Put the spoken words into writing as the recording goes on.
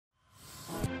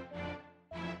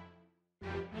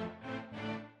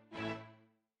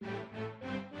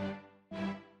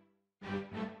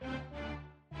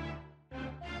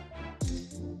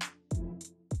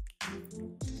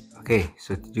Okay,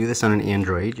 so to do this on an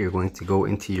Android, you're going to go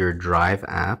into your Drive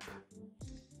app,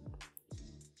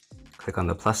 click on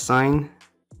the plus sign,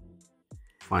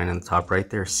 find on the top right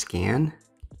there, scan.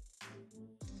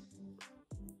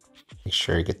 Make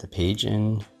sure you get the page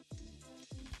in,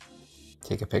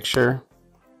 take a picture.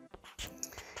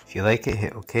 If you like it,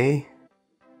 hit OK.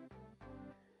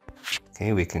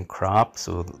 Okay, we can crop,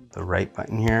 so the right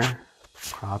button here,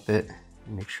 crop it,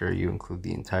 and make sure you include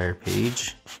the entire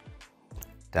page.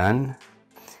 Done.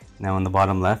 Now on the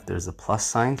bottom left, there's a plus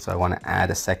sign, so I want to add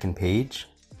a second page.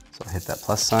 So I'll hit that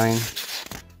plus sign.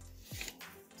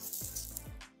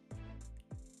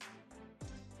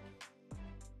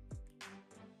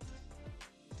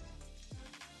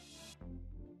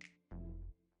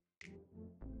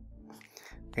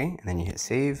 Okay, and then you hit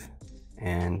save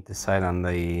and decide on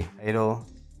the title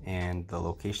and the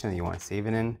location that you want to save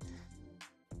it in.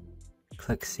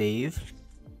 Click save.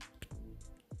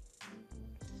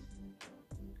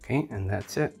 Okay, and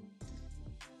that's it.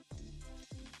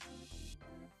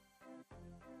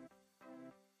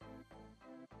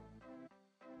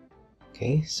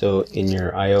 Okay, so in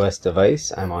your iOS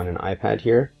device, I'm on an iPad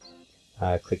here.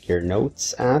 Click your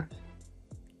Notes app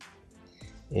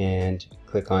and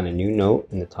click on a new note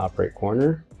in the top right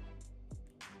corner.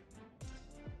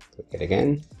 Click it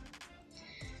again.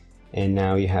 And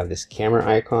now you have this camera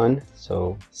icon.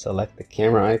 So select the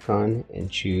camera icon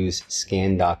and choose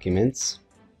Scan Documents.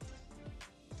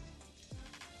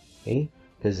 Okay,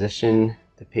 position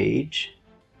the page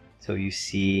so you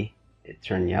see it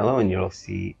turn yellow and you'll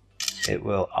see it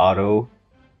will auto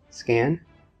scan.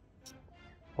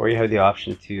 Or you have the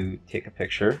option to take a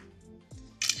picture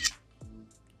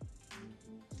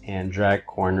and drag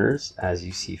corners as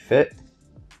you see fit,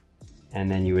 and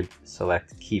then you would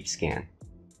select Keep Scan.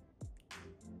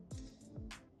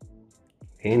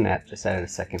 Okay, and that just added a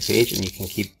second page, and you can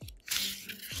keep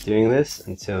doing this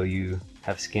until you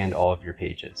have scanned all of your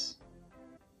pages.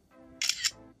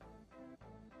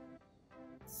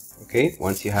 Okay,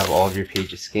 once you have all of your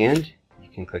pages scanned, you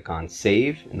can click on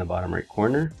Save in the bottom right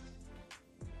corner.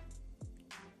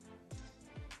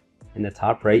 In the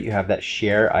top right, you have that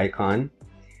share icon,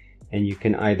 and you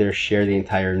can either share the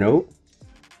entire note,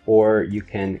 or you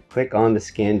can click on the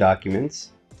Scan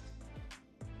Documents.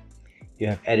 You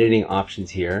have editing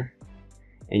options here,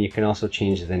 and you can also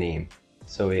change the name.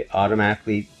 So it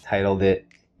automatically titled it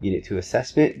Unit 2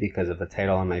 Assessment because of the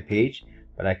title on my page,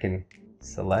 but I can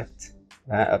select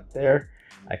that up there.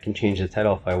 I can change the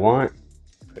title if I want.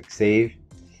 Click Save.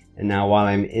 And now while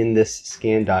I'm in this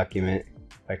scan document,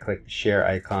 if I click the share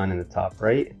icon in the top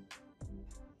right,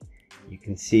 you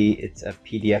can see it's a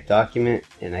PDF document,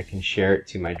 and I can share it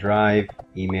to my Drive,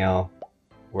 email,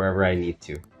 wherever I need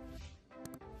to.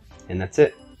 And that's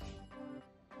it.